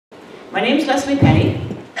My name is Leslie Penny.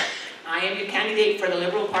 I am a candidate for the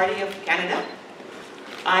Liberal Party of Canada.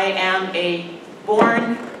 I am a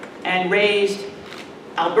born and raised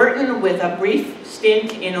Albertan with a brief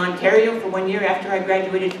stint in Ontario for 1 year after I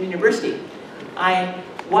graduated from university. I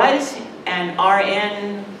was an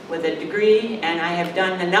RN with a degree, and I have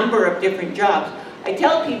done a number of different jobs. I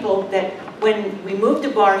tell people that when we moved to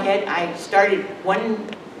Barrhead, I started one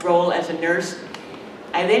role as a nurse.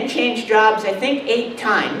 I then changed jobs, I think 8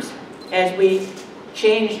 times, as we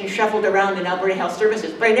changed and shuffled around in Alberta Health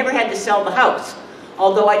Services, but I never had to sell the house,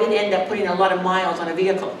 although I did end up putting a lot of miles on a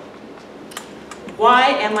vehicle. Why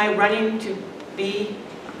am I running to be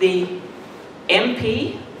the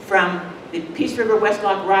MP from the Peace River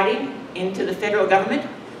WestLock riding into the federal government?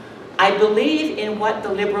 I believe in what the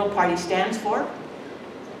Liberal Party stands for.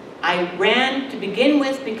 I ran to begin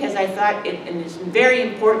with because I thought it is very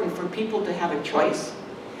important for people to have a choice.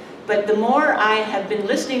 But the more I have been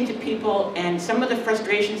listening to people and some of the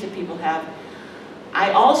frustrations that people have,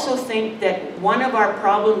 I also think that one of our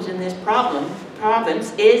problems in this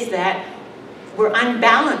province is that we're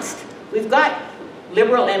unbalanced. We've got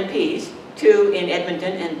Liberal MPs, 2 in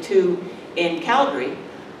Edmonton and 2 in Calgary,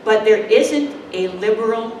 but there isn't a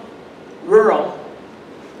Liberal rural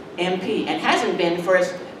MP, and hasn't been for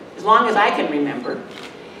as long as I can remember.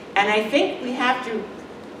 And I think we have to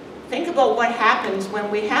think about what happens when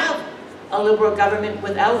we have a Liberal government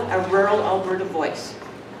without a rural Alberta voice.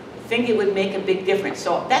 I think it would make a big difference.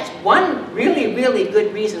 So that's one really, really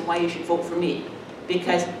good reason why you should vote for me,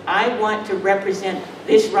 because I want to represent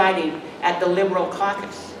this riding at the Liberal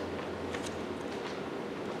caucus.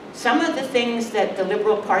 Some of the things that the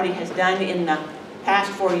Liberal Party has done in the past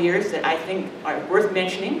 4 years that I think are worth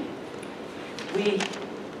mentioning: we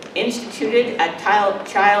instituted a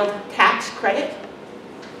child tax credit,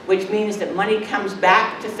 which means that money comes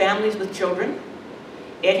back to families with children.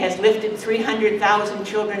 It has lifted 300,000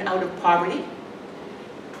 children out of poverty.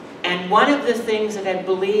 And one of the things that I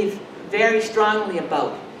believe very strongly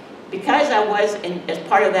about, because I was, as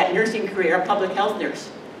part of that nursing career, a public health nurse,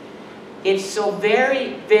 it's so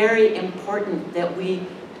very, very important that we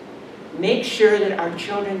make sure that our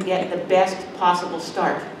children get the best possible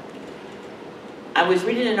start. I was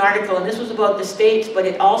reading an article, and this was about the States, but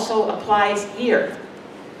it also applies here.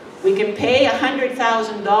 We can pay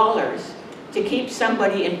 $100,000 to keep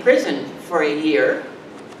somebody in prison for a year,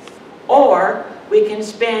 or we can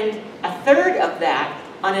spend 1/3 of that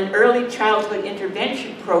on an early childhood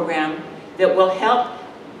intervention program that will help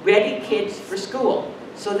ready kids for school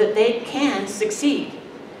so that they can succeed.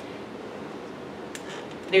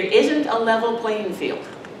 There isn't a level playing field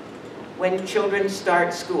when children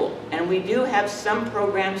start school, and we do have some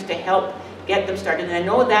programs to help get them started. And I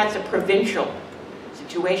know that's a provincial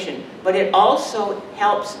situation, but it also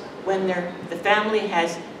helps when the family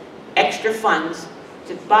has extra funds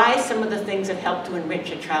to buy some of the things that help to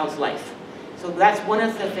enrich a child's life. So that's one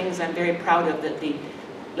of the things I'm very proud of that the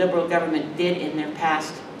Liberal government did in their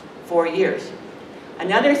past 4 years.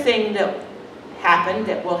 Another thing that happened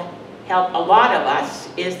that will help a lot of us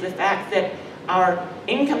is the fact that our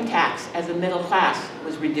income tax as a middle class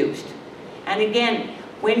was reduced. And again,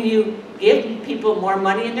 when you give people more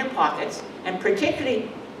money in their pockets, and particularly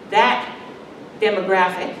that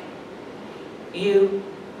demographic, you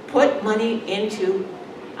put money into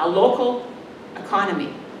a local economy.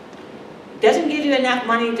 It doesn't give you enough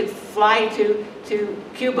money to fly to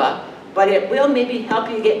Cuba, but it will maybe help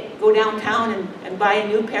you go downtown and buy a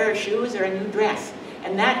new pair of shoes or a new dress.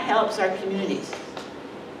 And that helps our communities.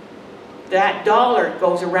 That dollar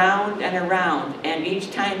goes around and around, and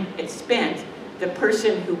each time it's spent, the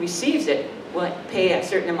person who receives it will pay a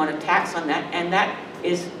certain amount of tax on that, and that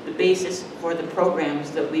is the basis for the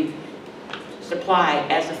programs that we supply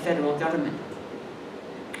as a federal government.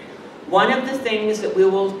 One of the things that we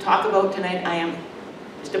will talk about tonight, I am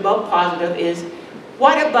just about positive, is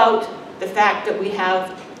what about the fact that we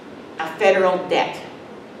have a federal debt?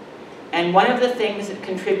 And one of the things that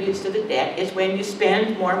contributes to the debt is when you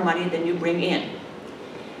spend more money than you bring in.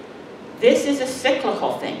 This is a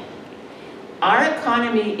cyclical thing. Our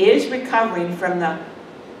economy is recovering from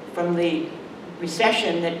the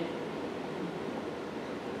recession that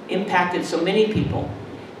impacted so many people,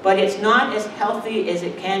 but it's not as healthy as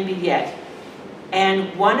it can be yet.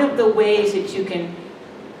 And one of the ways that you can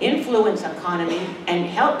influence economy and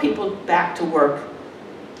help people back to work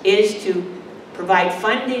is to provide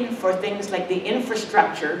funding for things like the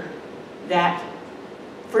infrastructure that,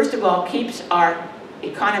 first of all, keeps our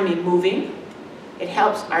economy moving. It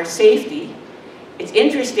helps our safety. It's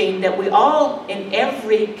interesting that we all, in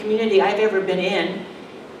every community I've ever been in,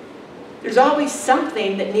 there's always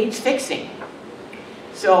something that needs fixing.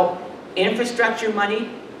 So Infrastructure money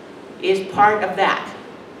is part of that.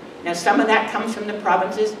 Now, some of that comes from the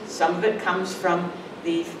provinces, some of it comes from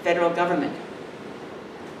the federal government.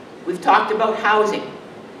 We've talked about housing.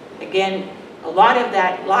 Again, a lot of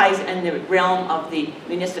that lies in the realm of the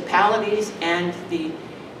municipalities and the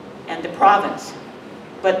province.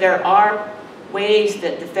 But there are ways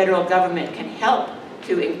that the federal government can help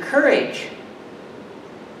to encourage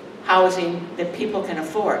housing that people can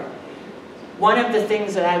afford. One of the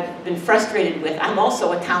things that I've been frustrated with, I'm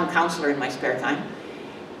also a town councillor in my spare time,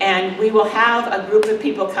 and we will have a group of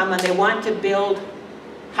people come and they want to build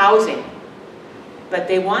housing. But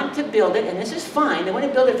they want to build it, and this is fine, they want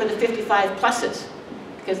to build it for the 55 pluses.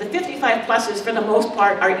 Because the 55 pluses, for the most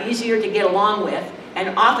part, are easier to get along with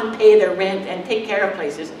and often pay their rent and take care of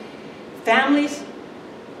places. Families,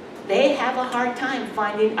 they have a hard time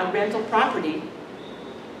finding a rental property.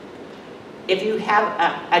 If you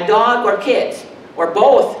have a dog or kids, or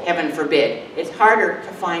both, heaven forbid, it's harder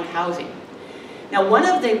to find housing. Now, one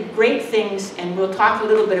of the great things, and we'll talk a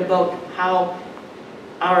little bit about how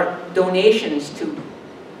our donations to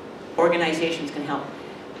organizations can help.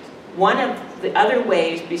 One of the other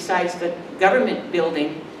ways, besides the government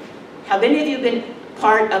building, have any of you been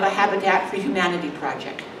part of a Habitat for Humanity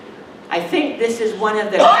project? I think this is one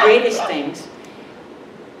of the greatest things.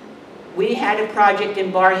 We had a project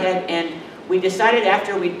in Barrhead, and we decided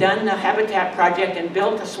after we'd done the Habitat project and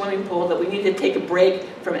built a swimming pool that we needed to take a break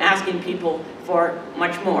from asking people for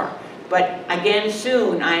much more. But again,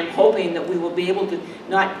 soon, I'm hoping that we will be able to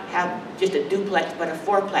not have just a duplex, but a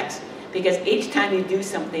fourplex. Because each time you do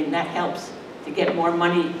something, that helps to get more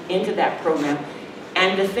money into that program.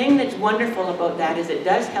 And the thing that's wonderful about that is it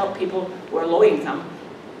does help people who are low income.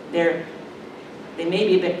 They may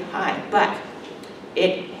be a bit high, but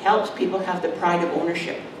it helps people have the pride of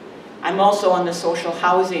ownership. I'm also on the social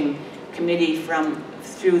housing committee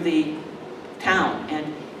through the town,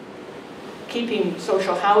 and keeping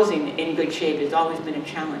social housing in good shape has always been a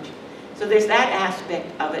challenge. So there's that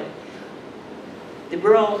aspect of it. The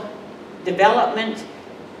rural development,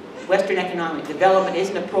 Western economic development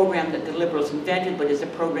isn't a program that the Liberals invented, but is a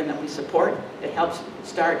program that we support that helps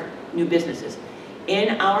start new businesses.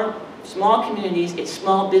 In our small communities, it's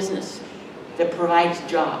small business that provides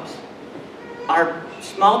jobs. Our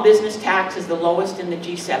small business tax is the lowest in the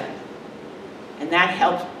G7, and that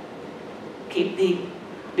helps keep the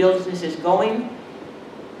businesses going.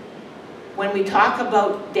 When we talk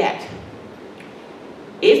about debt,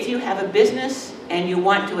 if you have a business and you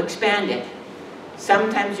want to expand it,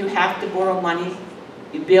 sometimes you have to borrow money.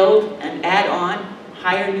 You build and add on,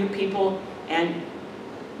 hire new people, and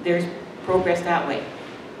there's progress that way.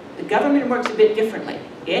 The government works a bit differently.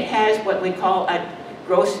 It has what we call a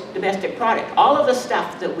gross domestic product, all of the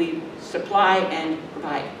stuff that we supply and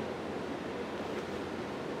provide.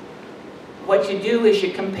 What you do is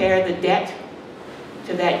you compare the debt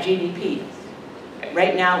to that GDP.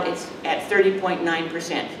 Right now it's at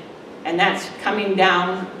 30.9%. And that's coming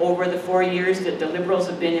down over the 4 years that the Liberals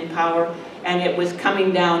have been in power, and it was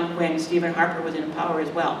coming down when Stephen Harper was in power as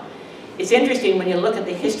well. It's interesting when you look at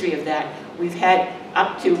the history of that. We've had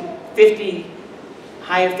up to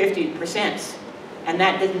higher 50%, and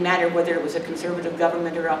that didn't matter whether it was a conservative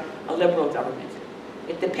government or a Liberal government.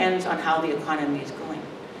 It depends on how the economy is going.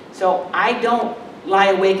 So I don't lie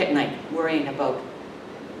awake at night worrying about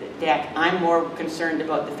debt. I'm more concerned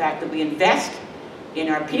about the fact that we invest in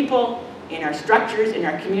our people, in our structures, in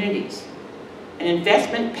our communities. An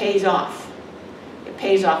investment pays off. It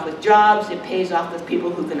pays off with jobs, it pays off with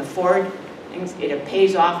people who can afford things, it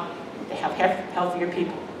pays off to have healthier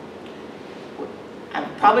people.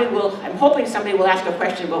 I'm hoping somebody will ask a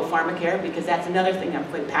question about pharmacare, because that's another thing I'm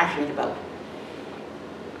quite passionate about.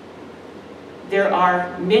 There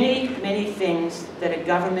are many, many things that a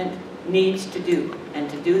government needs to do, and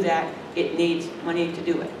to do that, it needs money to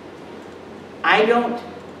do it. I don't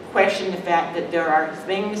question the fact that there are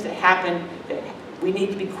things that happen that we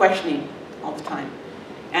need to be questioning all the time.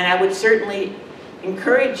 And I would certainly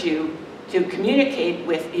encourage you to communicate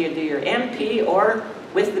with either your MP or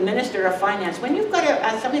with the Minister of Finance when you've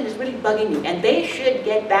got something that's really bugging you, and they should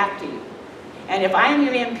get back to you. And if I am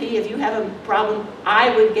your MP, if you have a problem,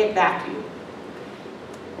 I would get back to you.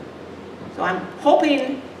 So I'm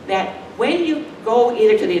hoping that when you go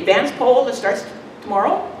either to the advance poll that starts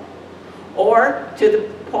tomorrow, or to the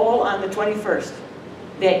poll on the 21st,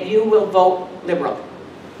 that you will vote Liberal.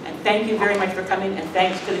 And thank you very much for coming, and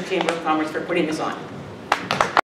thanks to the Chamber of Commerce for putting this on.